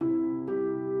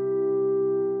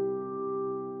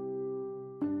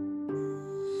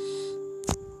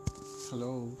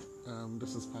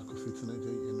This is Paco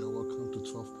Fitinaje, and you're welcome to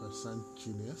 12%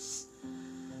 Genius.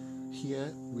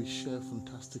 Here, we share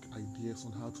fantastic ideas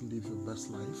on how to live your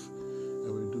best life, and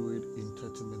we do it in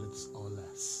 30 minutes or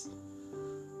less.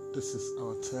 This is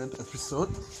our third episode,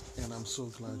 and I'm so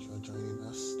glad you are joining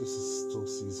us. This is still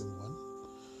season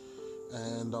 1,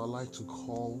 and I'd like to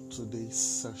call today's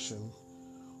session,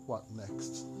 What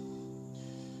Next?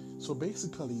 So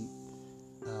basically,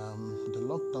 the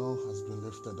lockdown has been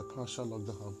lifted, the partial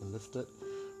lockdown has been lifted,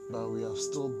 but we are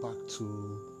still back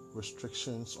to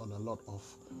restrictions on a lot of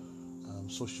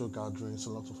social gatherings, a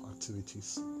lot of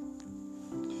activities.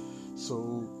 So,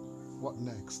 what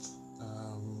next?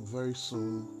 Very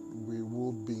soon we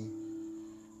will be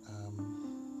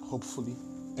hopefully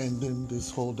ending this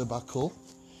whole debacle,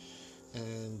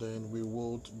 and then we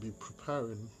will be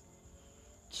preparing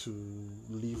to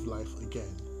live life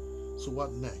again. So,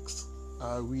 what next?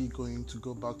 Are we going to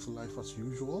go back to life as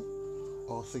usual,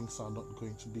 or things are not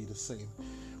going to be the same?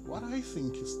 What I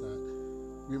think is that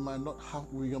we might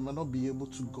not be able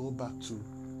to go back to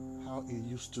how it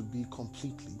used to be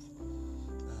completely.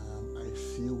 I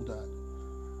feel that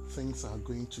things are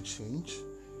going to change.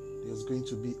 There's going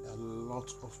to be a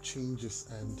lot of changes,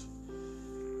 and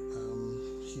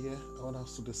here I want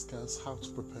us to discuss how to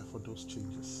prepare for those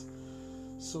changes.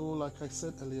 So, like I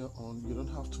said earlier on, you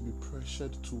don't have to be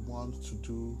pressured to want to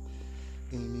do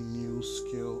any new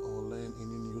skill or learn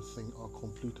any new thing or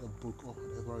complete a book or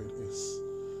whatever it is.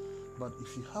 But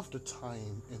if you have the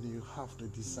time and you have the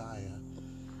desire,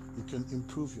 you can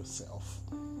improve yourself.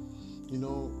 You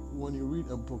know, when you read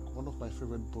a book, one of my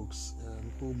favorite books,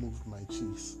 Who Moved My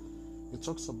Cheese, it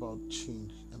talks about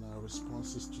change and our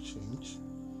responses to change.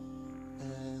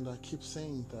 And I keep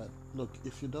saying that, look,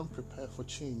 if you don't prepare for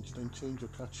change, then change will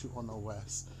catch you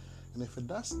unawares. And if it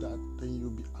does that, then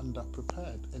you'll be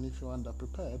underprepared. And if you're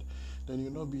underprepared, then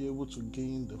you'll not be able to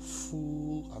gain the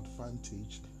full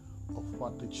advantage of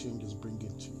what the change is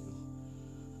bringing to you.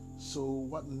 So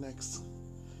what next?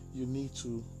 You need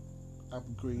to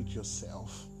upgrade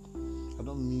yourself. I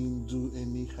don't mean do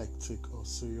any hectic or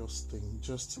serious thing.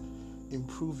 Just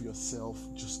improve yourself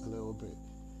just a little bit.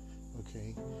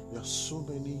 Okay, there are so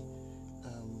many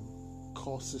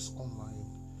courses online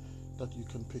that you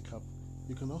can pick up.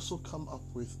 You can also come up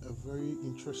with a very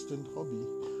interesting hobby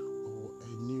or a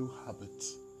new habit.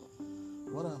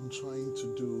 What I'm trying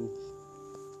to do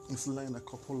is learn a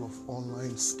couple of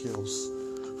online skills.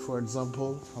 For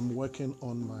example, I'm working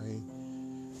on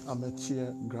my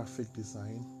amateur graphic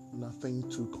design, nothing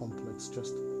too complex,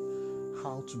 just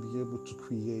how to be able to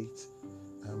create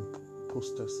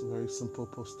posters, very simple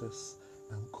posters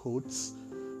and codes,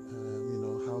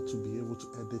 how to be able to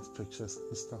edit pictures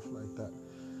and stuff like that.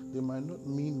 They might not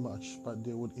mean much, but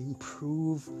they would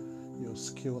improve your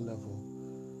skill level.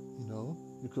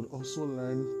 You could also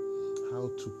learn how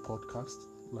to podcast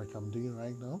like I'm doing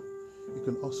right now. You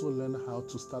can also learn how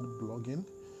to start blogging.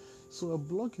 So a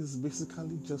blog is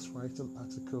basically just writing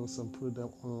articles and put them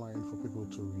online for people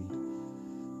to read.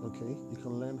 Okay, you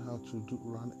can learn how to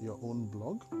run your own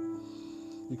blog.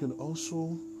 You can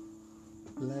also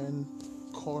learn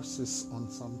courses on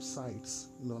some sites,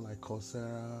 like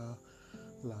Coursera,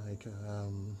 like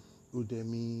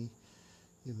Udemy,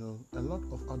 a lot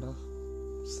of other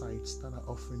sites that are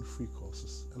offering free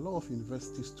courses. A lot of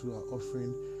universities too are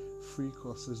offering free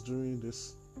courses during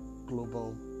this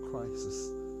global crisis.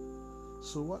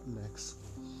 So what next?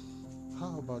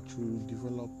 How about you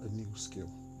develop a new skill?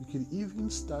 You can even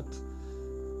start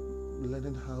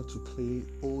learning how to play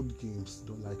old games,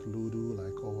 like Ludo,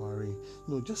 like Owari,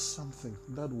 just something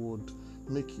that would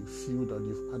make you feel that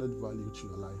you've added value to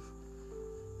your life.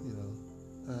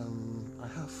 I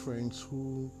have friends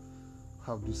who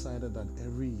have decided that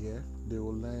every year they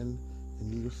will learn a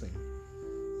new thing.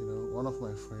 One of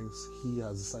my friends, he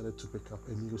has decided to pick up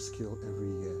a new skill every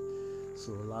year.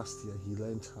 So last year he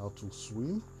learned how to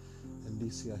swim, and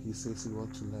this year he says he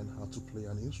wants to learn how to play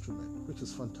an instrument, which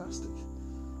is fantastic.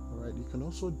 Alright, you can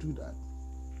also do that.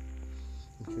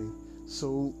 Okay,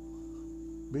 so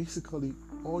basically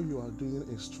all you are doing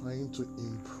is trying to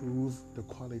improve the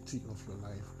quality of your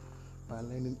life by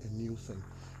learning a new thing.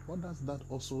 What does that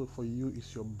also for you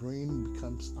is your brain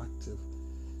becomes active.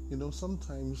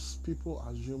 Sometimes people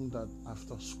assume that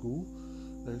after school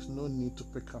there is no need to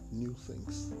pick up new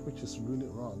things, which is really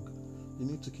wrong. You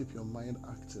need to keep your mind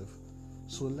active.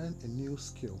 So learn a new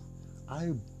skill.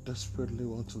 I desperately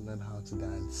want to learn how to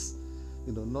dance.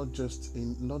 Not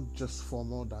just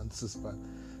formal dances, but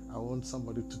I want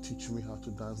somebody to teach me how to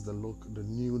dance the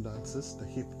new dances, the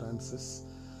hip dances,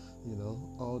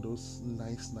 all those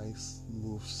nice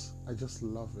moves. I just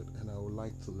love it, and I would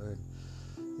like to learn.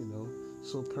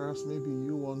 So perhaps maybe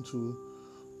you want to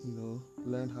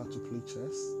learn how to play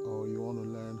chess, or you want to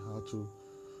learn how to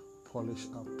polish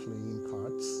up playing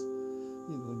cards,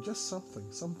 just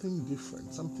something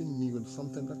different, something new, and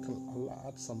something that can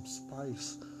add some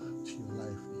spice to your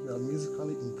life. If you are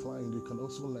musically inclined, you can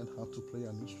also learn how to play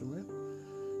an instrument,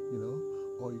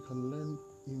 or you can learn,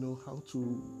 how to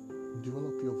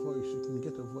develop your voice. You can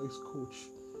get a voice coach,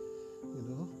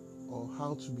 or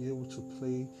how to be able to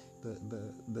play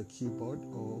the keyboard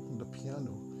or the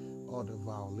piano or the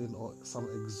violin or some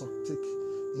exotic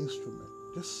instrument.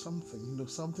 Just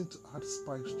something to add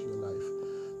spice to your life.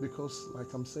 Because,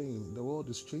 like I'm saying, the world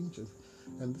is changing,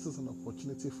 and this is an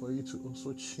opportunity for you to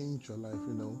also change your life.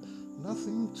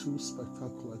 Nothing too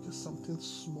spectacular, just something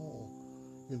small,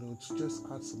 to just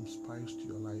add some spice to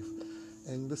your life.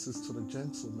 And this is to the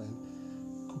gentleman: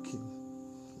 cooking.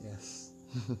 Yes.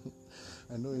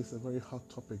 I know it's a very hot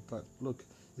topic, but look,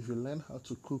 if you learn how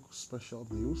to cook special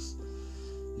meals,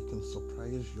 you can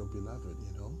surprise your beloved,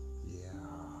 Yeah.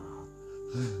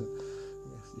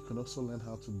 Yes, you can also learn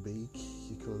how to bake.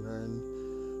 You can learn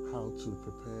how to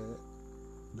prepare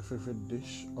the favorite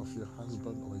dish of your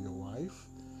husband or your wife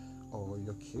or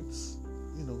your kids.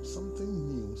 Something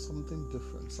new, something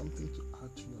different, something to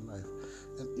add to your life.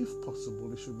 And if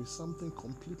possible, it should be something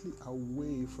completely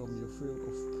away from your field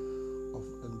of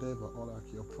endeavor or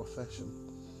like your profession.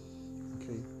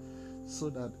 Okay? So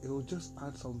that it will just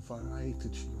add some variety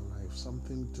to your life,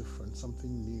 something different,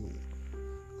 something new.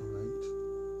 Alright?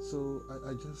 So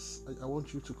I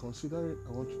want you to consider it,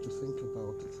 I want you to think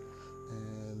about it,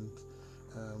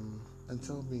 and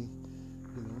tell me,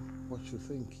 what you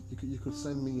think. You could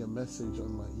send me a message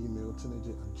on my email,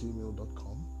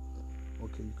 tineje@gmail.com.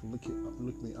 Okay, you can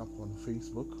look me up on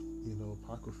Facebook,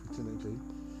 Park of Tineje,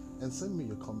 and send me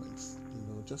your comments.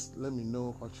 Just let me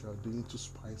know what you are doing to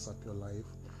spice up your life,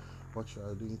 what you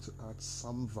are doing to add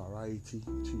some variety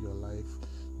to your life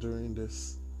during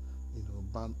this,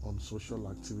 ban on social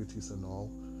activities and all.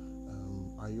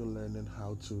 Are you learning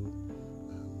how to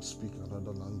speak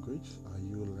another language? Are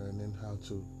you learning how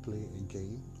to play a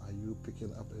game? Are you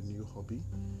picking up a new hobby?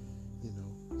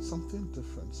 Something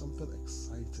different, something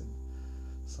exciting,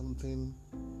 something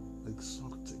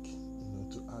exotic,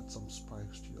 to add some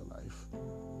spice to your life.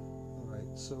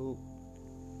 Alright, so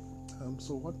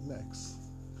what next?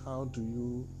 How do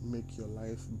you make your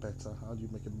life better? How do you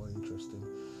make it more interesting?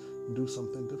 Do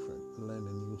something different. Learn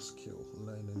a new skill.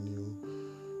 Learn a new,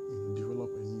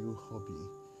 develop a new hobby,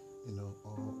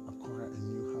 or acquire a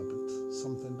new habit.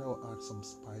 Something that will add some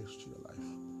spice to your life.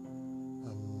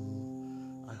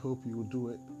 I hope you will do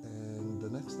it. And the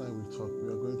next time we talk, we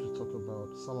are going to talk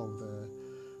about some of the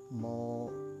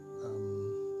more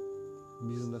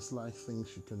business-like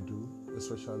things you can do,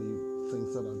 especially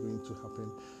things that are going to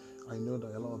happen. I know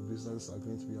that a lot of businesses are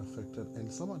going to be affected,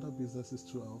 and some other businesses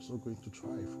too are also going to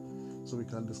thrive. So we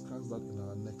can discuss that in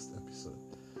our next episode.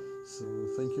 So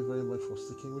thank you very much for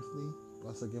sticking with me.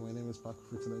 Once again, my name is Park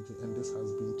of Tineje, and this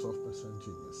has been 12%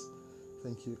 Genius.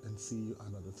 Thank you, and see you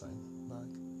another time.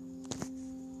 Bye.